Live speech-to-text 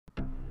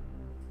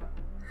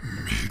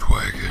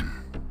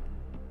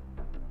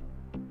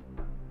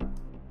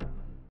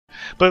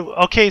But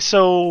okay,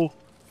 so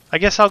I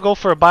guess I'll go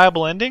for a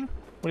viable ending.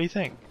 What do you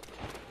think?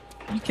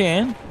 You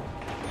can.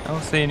 I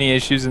don't see any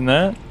issues in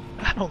that.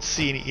 I don't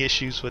see any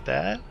issues with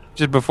that.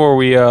 Just before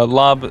we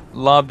lob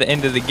the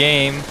end of the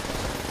game,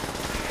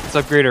 let's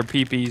upgrade our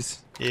PPs.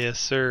 Yes,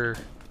 sir.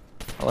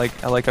 I like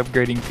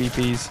upgrading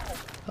PPs.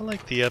 I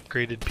like the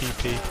upgraded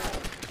PP.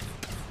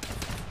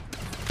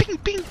 Ping,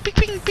 ping, ping,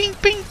 ping, ping,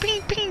 ping,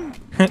 ping, ping.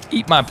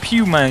 Eat my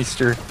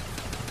Pewmeister.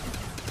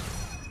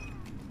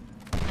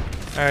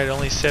 All right,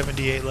 only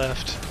 78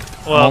 left.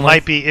 Well, it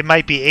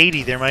might be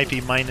 80. There might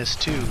be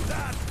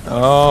 -2.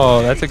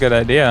 Oh, that's a good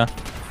idea.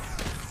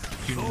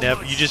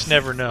 You just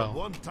never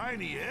know.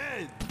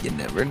 You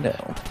never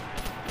know.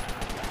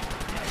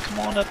 Come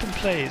on up and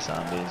play,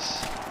 zombies.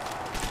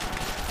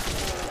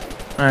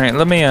 All right,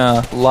 let me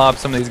lob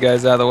some of these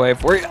guys out of the way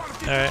for you.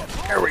 All right,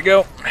 there we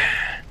go.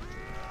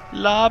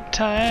 Lob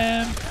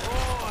time.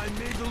 Oh, I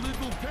made a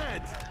little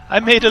pet. I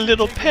made a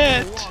little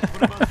pet.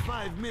 For about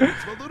 5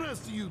 minutes while the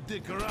rest of you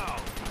dick around.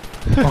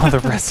 While the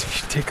rest of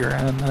you dick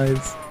around,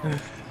 nice.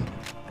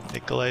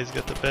 Nikolai's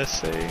got the best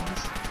sayings.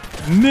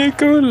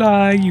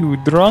 Nikolai, you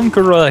drunk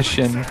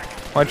Russian.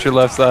 Watch your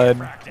left side.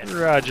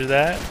 Roger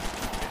that.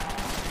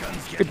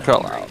 Good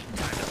call out.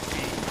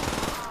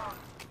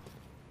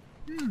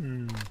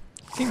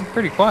 Seems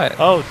pretty quiet.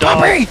 Oh, dog.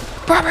 Bobby!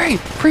 Bobby!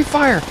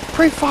 Pre-fire!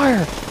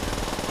 Pre-fire!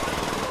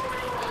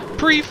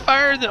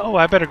 Pre-fire! Oh,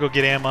 I better go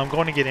get ammo. I'm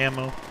going to get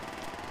ammo.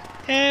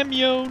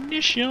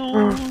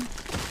 Ammunition.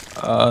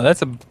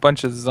 That's a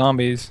bunch of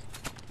zombies.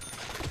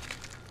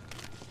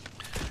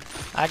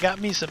 I got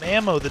me some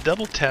ammo. The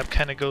double tap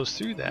kind of goes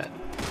through that.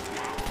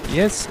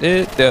 Yes,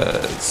 it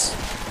does.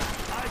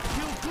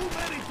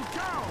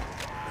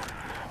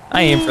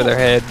 I aim for their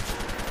head.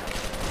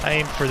 I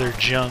aim for their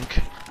junk.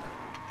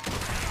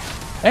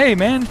 Hey,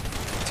 man.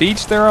 To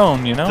each their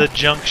own, you know? The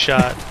junk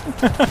shot.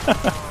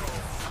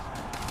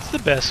 It's the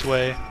best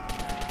way.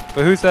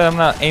 But who said I'm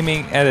not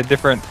aiming at a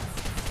different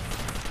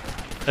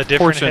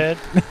portion. Head?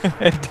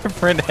 A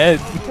different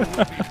head.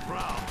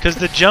 Because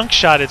the junk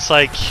shot, it's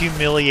like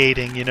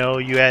humiliating, you know?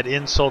 You add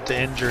insult to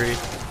injury.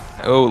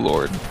 Oh,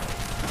 Lord.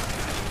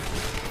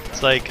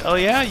 It's like, oh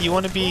yeah, you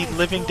want to be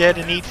living dead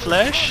and eat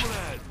flesh?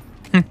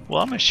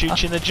 Well, I'm going to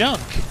shoot you in the junk.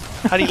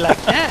 How do you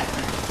like that?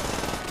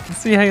 Let's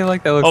see how you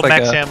like that. Looks oh, like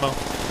max ammo.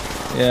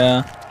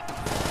 Yeah.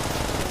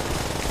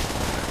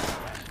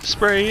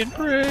 Spray and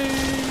pray.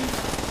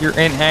 Your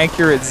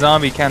inaccurate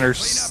zombie counter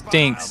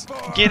stinks.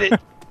 Get it.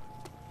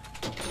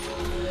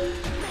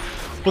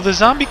 Well, the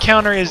zombie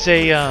counter is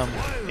an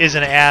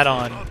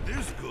add-on.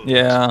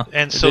 Yeah.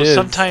 And so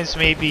sometimes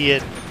maybe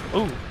it...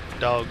 Ooh,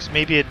 dogs.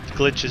 Maybe it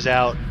glitches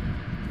out.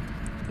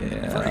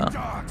 Yeah.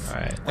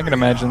 Alright. I can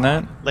imagine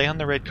that. Lay on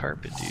the red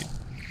carpet, dude.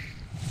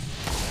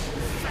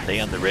 Lay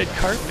on the red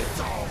carpet.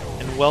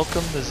 And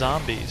welcome the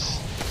zombies.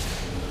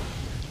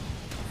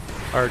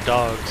 Or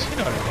dogs. You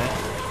know what I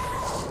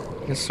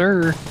meant. Yes,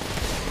 sir.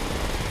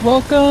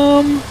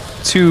 Welcome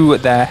to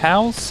the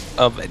House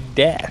of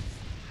Death.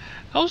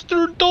 House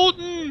der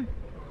Toten!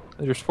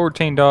 There's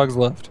 14 dogs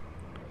left.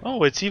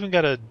 Oh, it's even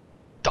got a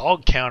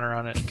dog counter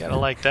on it. Gotta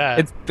like that.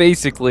 It's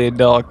basically a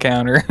dog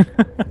counter.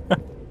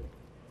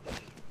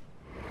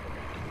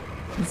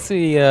 Let's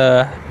see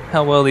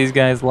how well these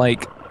guys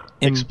like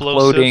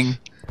imploding.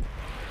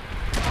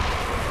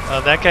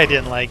 Oh, that guy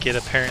didn't like it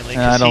apparently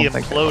because he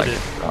imploded.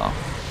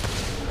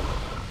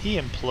 He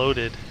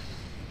imploded.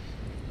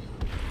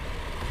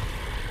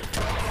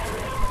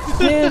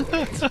 Yeah.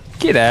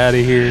 Get out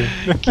of here.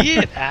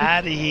 Get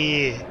out of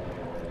here.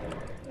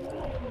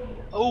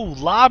 Oh,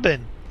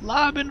 lobbing.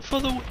 Lobbing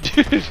for the...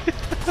 Dude.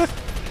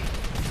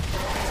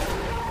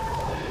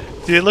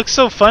 Dude, it looks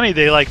so funny.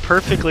 They like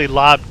perfectly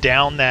lob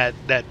down that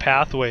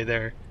pathway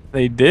there.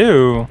 They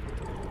do.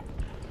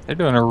 They're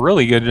doing a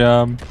really good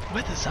job.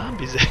 Where the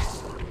zombies at?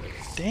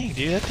 Dang,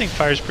 dude, that thing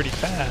fires pretty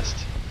fast.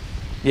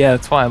 Yeah,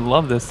 that's why I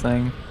love this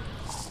thing.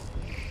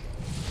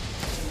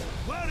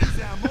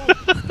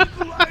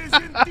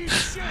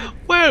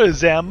 Where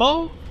is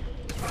ammo?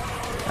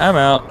 I'm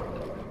out.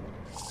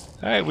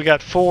 Alright, we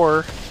got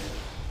 4.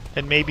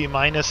 And maybe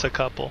minus a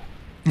couple.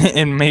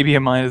 And maybe a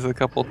minus a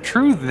couple.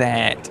 True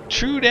that.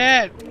 True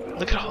that.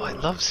 Look at all, I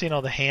love seeing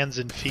all the hands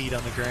and feet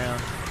on the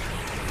ground.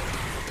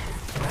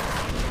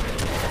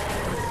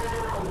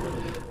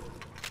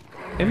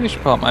 Maybe I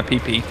should pull out my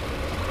PP.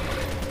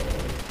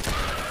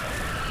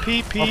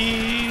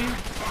 PP.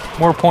 Oh.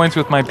 More points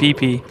with my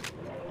PP.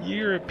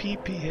 You're a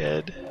PP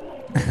head.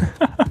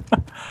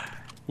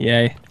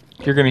 Yeah,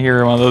 you're gonna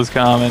hear one of those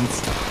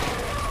comments.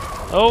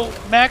 Oh,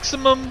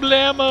 maximum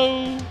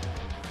blammo.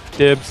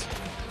 Dibs.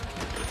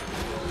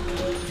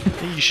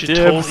 You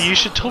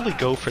should totally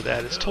go for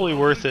that. It's totally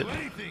worth it.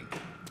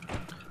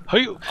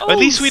 At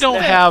least we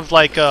don't have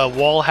like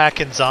wall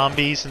hacking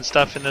zombies and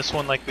stuff in this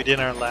one like we did in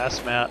our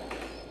last map.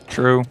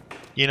 True.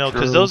 You know,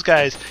 because those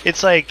guys,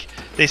 it's like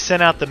they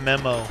sent out the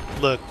memo.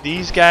 Look,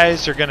 these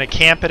guys are gonna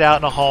camp it out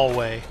in a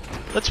hallway.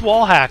 Let's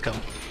wall hack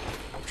them.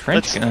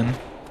 Trench gun.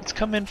 Let's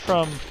come in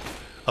from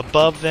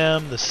above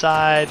them, the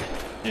side.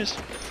 Just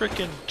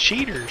freaking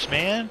cheaters,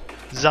 man.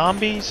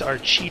 Zombies are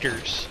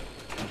cheaters.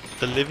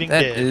 The living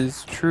That dead.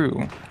 is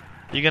true.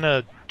 You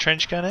gonna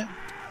trench gun it?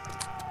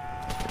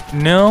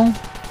 No.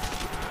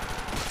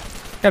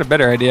 Got a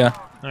better idea.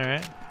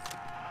 Alright.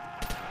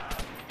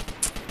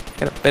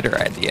 Got a better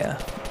idea.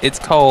 It's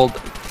called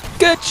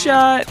Gut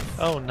Shot.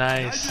 Oh,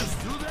 nice.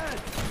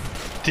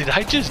 Did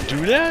I just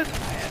do that?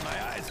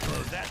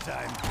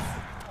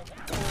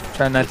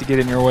 Try not to get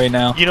in your way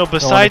now. You know,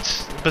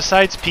 besides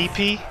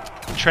PP,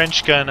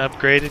 trench gun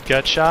upgraded,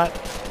 gut shot.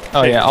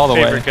 Oh yeah, all the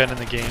way. Favorite gun in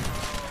the game.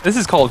 This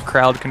is called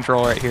crowd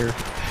control right here.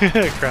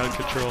 Crowd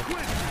control.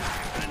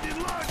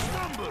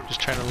 Just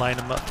trying to line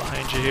them up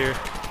behind you here.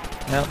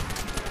 Yep.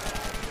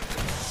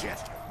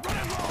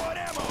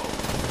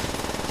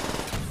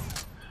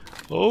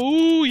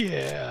 Oh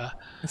yeah.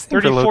 This thing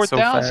reloads so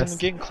 34,000, fast.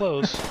 getting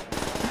close.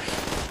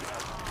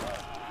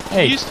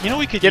 Hey, you know,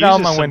 we could get use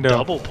out my some window.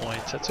 double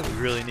points. That's what we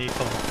really need.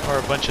 Or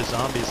a bunch of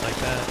zombies like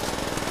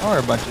that. or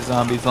a bunch of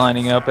zombies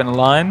lining up in a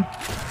line.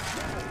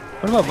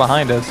 What about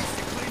behind us?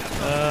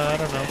 I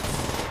don't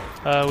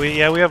know. We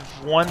have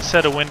one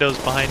set of windows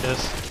behind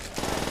us.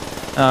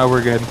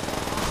 We're good.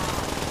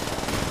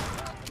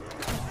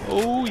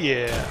 Oh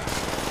yeah.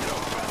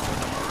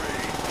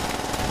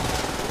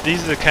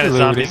 These are the kind of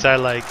Looting. zombies I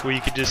like, where you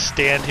could just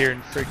stand here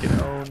and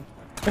freaking own.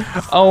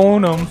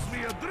 Own them.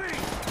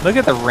 Look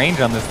at the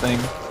range on this thing.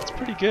 It's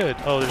pretty good.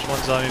 Oh, there's one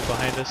zombie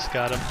behind us.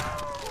 Got him.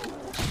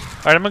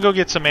 Alright, I'm gonna go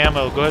get some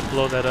ammo. Go ahead and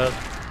blow that up.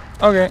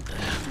 Okay.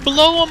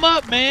 Blow them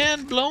up,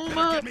 man! Blow them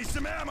up!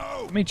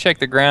 Let me check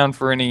the ground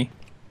for any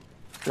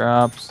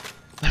drops.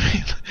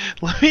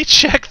 Let me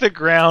check the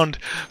ground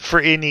for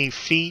any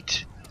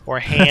feet or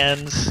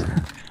hands,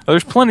 Oh,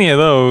 there's plenty of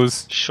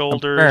those.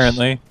 shoulders.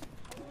 Apparently.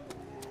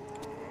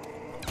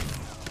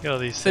 Look at all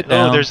these Sit things.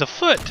 Oh, down. there's a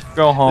foot.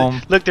 Go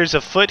home. Look, there's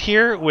a foot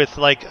here with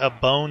like a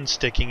bone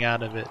sticking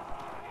out of it.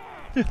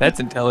 That's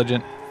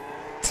intelligent.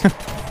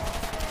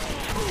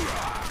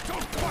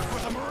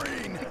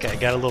 That guy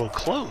got a little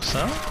close,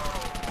 huh?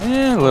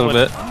 A little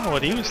bit. I don't know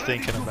what he was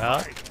thinking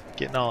about.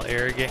 Getting all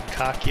arrogant and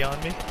cocky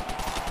on me.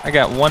 I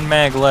got one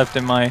mag left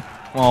in my,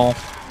 well,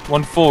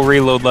 one full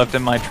reload left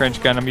in my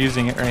trench gun. I'm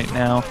using it right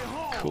now.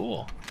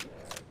 Cool.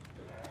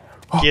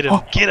 Get him!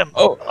 Get him!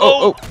 Oh.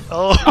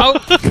 Oh!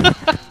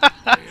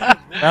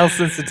 Mouse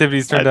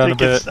sensitivity's turned down a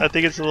bit. I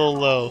think it's a little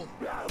low.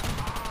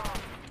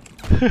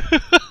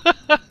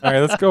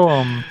 Alright, let's go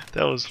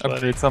That was funny.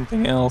 upgrade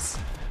something else.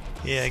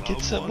 Yeah, get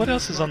some. What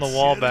else is on the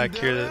wall back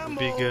here that would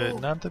be good?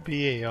 Not the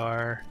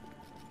BAR.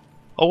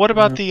 Oh, what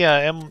about the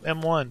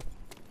M1?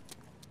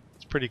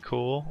 It's pretty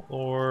cool.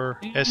 Or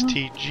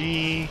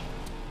STG.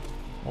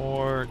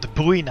 Or the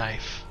Bowie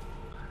knife.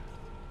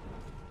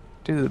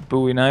 Do the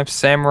Bowie knife,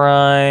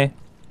 samurai,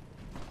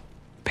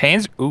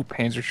 Panzer. Ooh,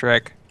 Panzer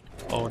Shrek.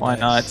 Oh, Why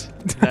nice.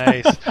 not?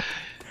 Nice.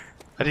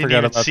 I didn't Forgot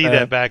even about see that.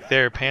 that back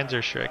there.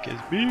 Panzer Shrek is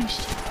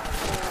beast.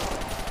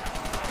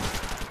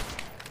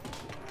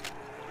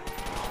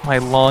 My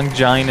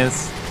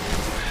Longinus.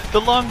 The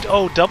long.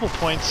 Oh, double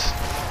points.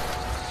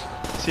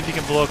 See if you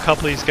can blow a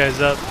couple of these guys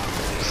up.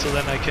 So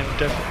then I can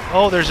definitely.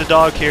 Oh, there's a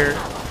dog here.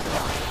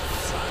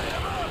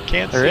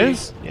 Can't There see.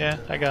 is? Yeah,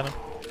 I got him.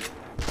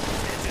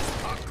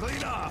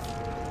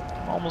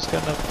 Almost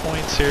got enough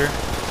points here.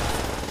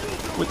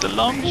 With the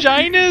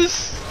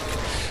Longinus.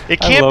 It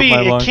can't love be.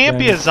 my It can't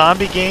be a Longinus.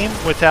 zombie game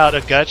without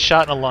a gut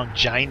shot and a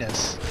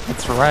Longinus.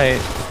 That's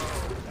right.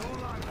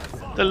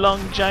 The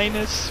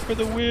Longinus for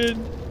the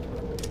win.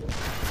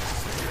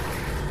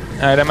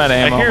 Alright, I'm out of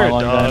ammo I hear on a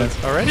my dog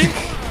Longinus. already.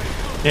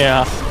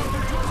 Yeah.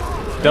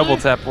 Double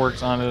tap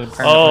works on it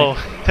apparently.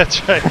 Oh,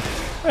 that's right.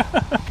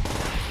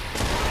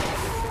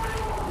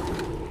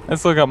 I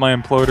still got my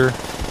imploder.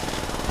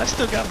 I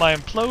still got my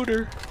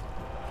imploder.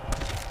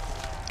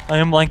 I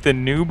am like the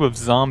noob of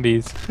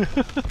zombies.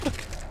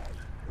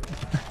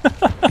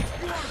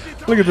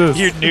 Look at this.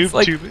 You're It's noob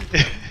like, tube.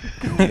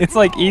 it's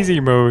like easy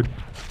mode.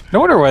 No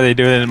wonder why they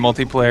do it in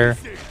multiplayer.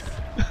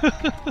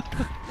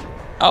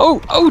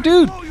 Oh,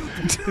 dude!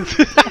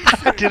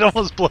 I did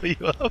almost blow you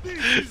up.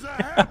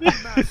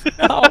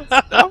 Oh,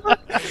 stop it.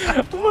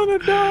 I'm gonna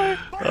die.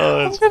 Oh,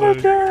 that's I'm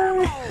gonna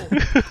funny.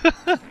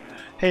 die.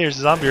 Hey, there's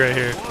a zombie right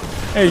here.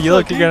 Hey, you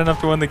look, you got enough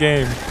to win the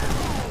game.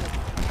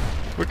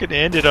 We're gonna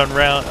end it on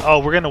round. Oh,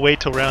 we're gonna wait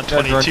till round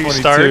That's 22,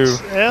 round 22. starts.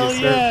 Hell Yes,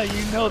 sir. yeah,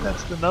 you know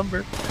that's the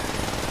number.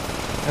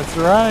 That's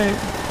right.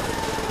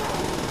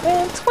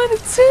 And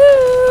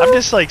 22. I'm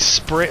just like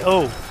spray.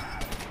 Oh,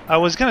 I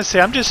was gonna say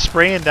I'm just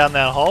spraying down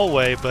that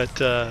hallway, but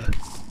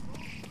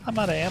I'm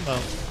out of ammo.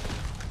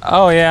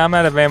 Oh yeah, I'm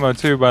out of ammo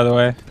too, by the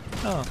way.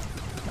 Oh,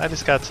 I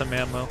just got some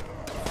ammo.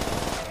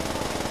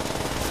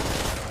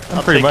 I'm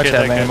I'll pretty take much care of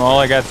have that guy. ammo. All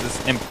I got is this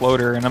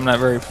imploder, and I'm not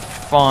very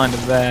fond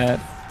of that.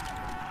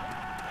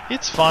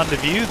 It's fond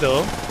of you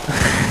though.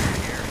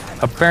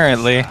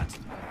 Apparently. All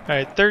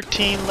right,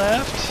 13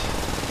 left.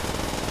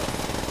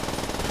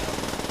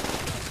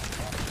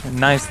 A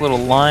nice little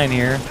line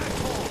here.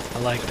 I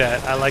like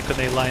that. I like when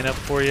they line up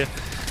for you.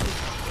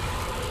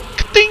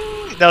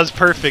 Ding! That was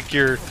perfect.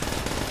 Your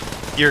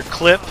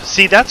clip.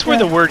 See, that's where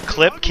the word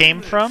clip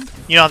came from.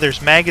 You know,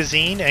 there's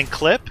magazine and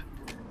clip.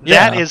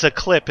 That Yeah. is a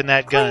clip in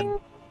that gun.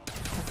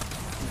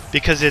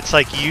 Because it's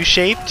like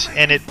U-shaped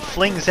and it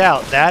flings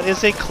out. That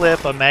is a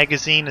clip. A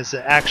magazine is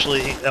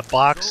actually a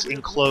box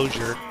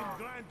enclosure.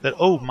 That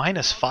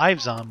 -5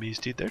 zombies,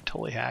 dude. They're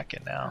totally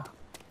hacking now.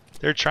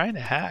 They're trying to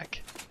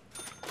hack.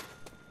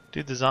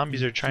 Dude, the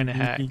zombies are trying to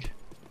hack.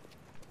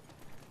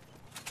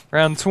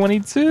 Round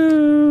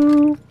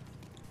 22.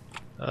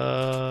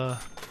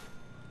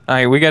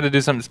 Alright, we gotta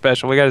do something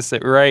special. We gotta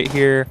sit right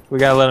here. We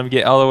gotta let them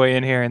get all the way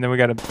in here, and then we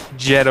gotta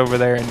jet over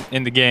there and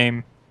in the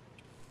game.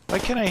 Why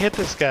can't I hit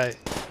this guy?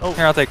 Oh,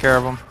 Here, I'll take care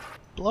of him.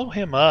 blow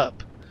him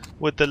up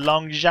with the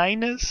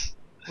Longinus.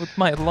 With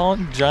my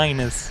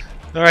Longinus.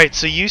 All right,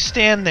 so you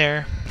stand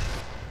there,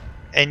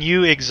 and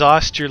you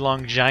exhaust your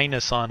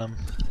Longinus on him,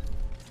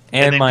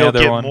 And then my go other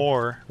get one.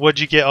 more. What'd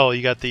you get? Oh,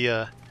 you got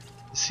the.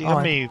 See how Oh,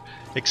 many Oh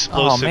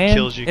explosive man,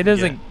 kills you it can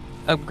doesn't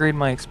get. upgrade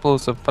my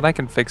explosive, but I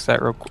can fix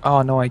that real quick.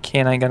 Oh no, I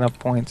can't. I ain't got enough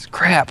points.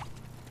 Crap.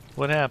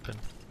 What happened?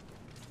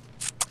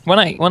 When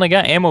I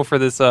got ammo for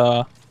this It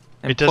doesn't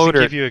imploder,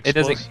 give you it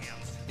doesn't. explosive.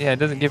 Yeah, it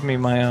doesn't give me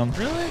my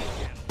Really?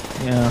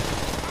 Yeah.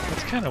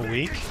 That's kind of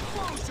weak.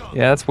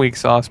 Yeah, that's weak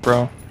sauce,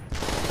 bro.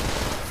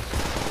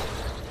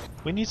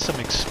 We need some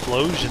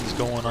explosions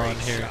going on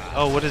here.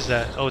 Oh, what is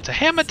that? Oh, it's a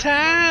hammer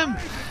time!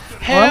 Oh,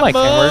 I Hammer! like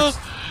hammers.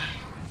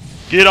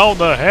 Get on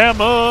the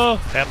hammer!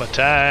 Hammer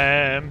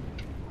time!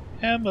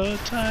 Hammer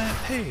time!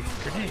 Hey,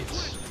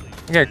 grenades.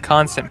 I got a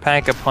constant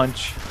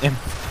pack-a-punch.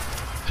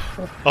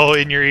 Oh,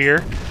 in your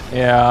ear?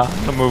 Yeah,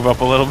 to move up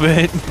a little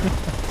bit.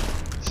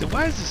 So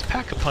why is this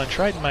pack-a-punch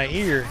right in my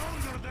ear?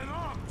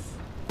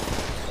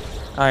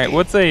 Alright,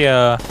 what's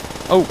a,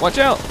 Oh, watch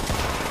out!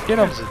 Get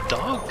him! There's a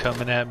dog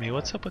coming at me.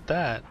 What's up with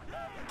that?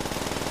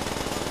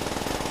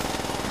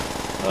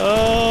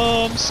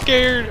 Oh, I'm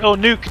scared. Oh,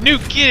 nuke,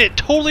 nuke, get it!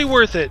 Totally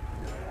worth it!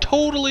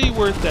 Totally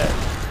worth that.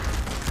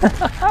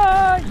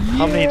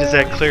 How many does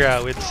that clear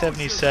out? With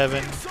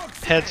 77.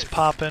 Heads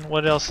popping.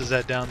 What else is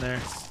that down there?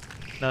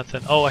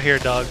 Nothing. Oh, I hear a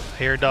dog. I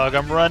hear a dog.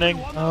 I'm running.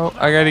 Oh,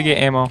 I gotta get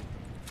ammo.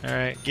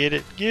 Alright, get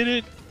it, get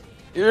it.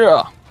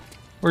 Yeah!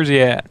 Where's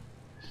he at?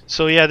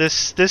 So yeah,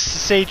 this is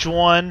Sage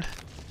 1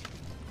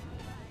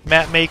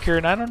 map maker,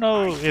 and I don't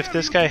know if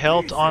this guy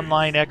helped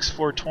Online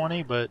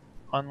X420, but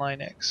Online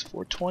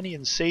X420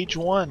 and Sage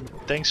 1.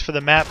 Thanks for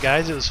the map,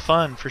 guys. It was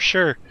fun for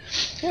sure.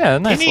 Yeah,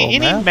 nice Any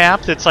little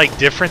map that's like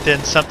different than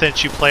something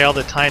that you play all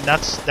the time.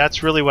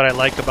 That's really what I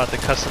like about the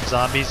custom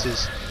zombies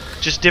is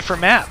just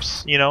different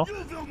maps. You know,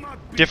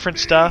 different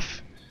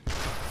stuff.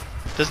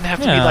 Doesn't have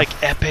to be like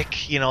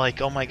epic. You know,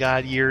 like oh my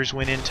god, years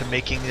went into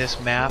making this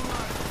map.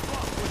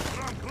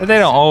 But they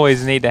don't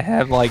always need to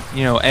have like,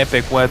 you know,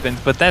 epic weapons,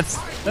 but that's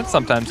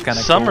sometimes kind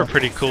of cool. Some are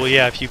pretty cool,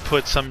 yeah, if you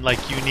put some like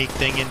unique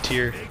thing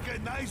into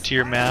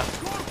your map.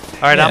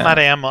 Alright, I'm out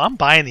of ammo. I'm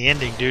buying the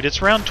ending, dude.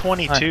 It's round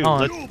 22.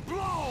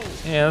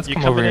 Let's you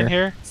come coming over in here.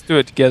 here? Let's do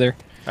it together.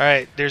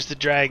 Alright, there's the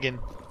dragon.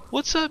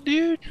 What's up,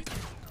 dude?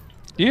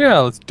 Yeah,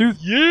 let's do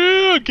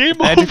Yeah, game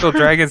over. Magical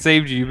Dragon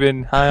saved you. You've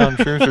been high on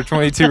shrooms for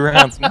 22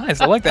 rounds. Nice,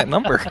 I like that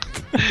number.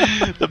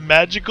 The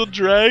magical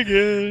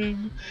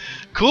dragon.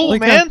 Cool,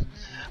 Like man. that.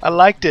 I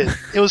liked it.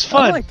 It was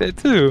fun. I like that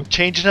too.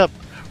 Changing up.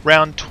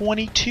 Round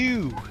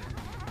 22.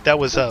 That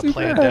was too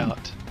planned bad.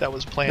 out. That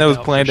was planned That was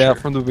out. planned for out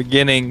sure. from the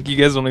beginning. You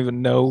guys don't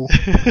even know.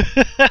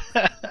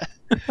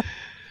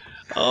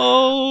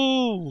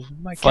 Oh,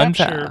 my Fun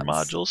capture times.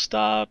 module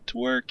stopped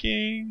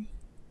working.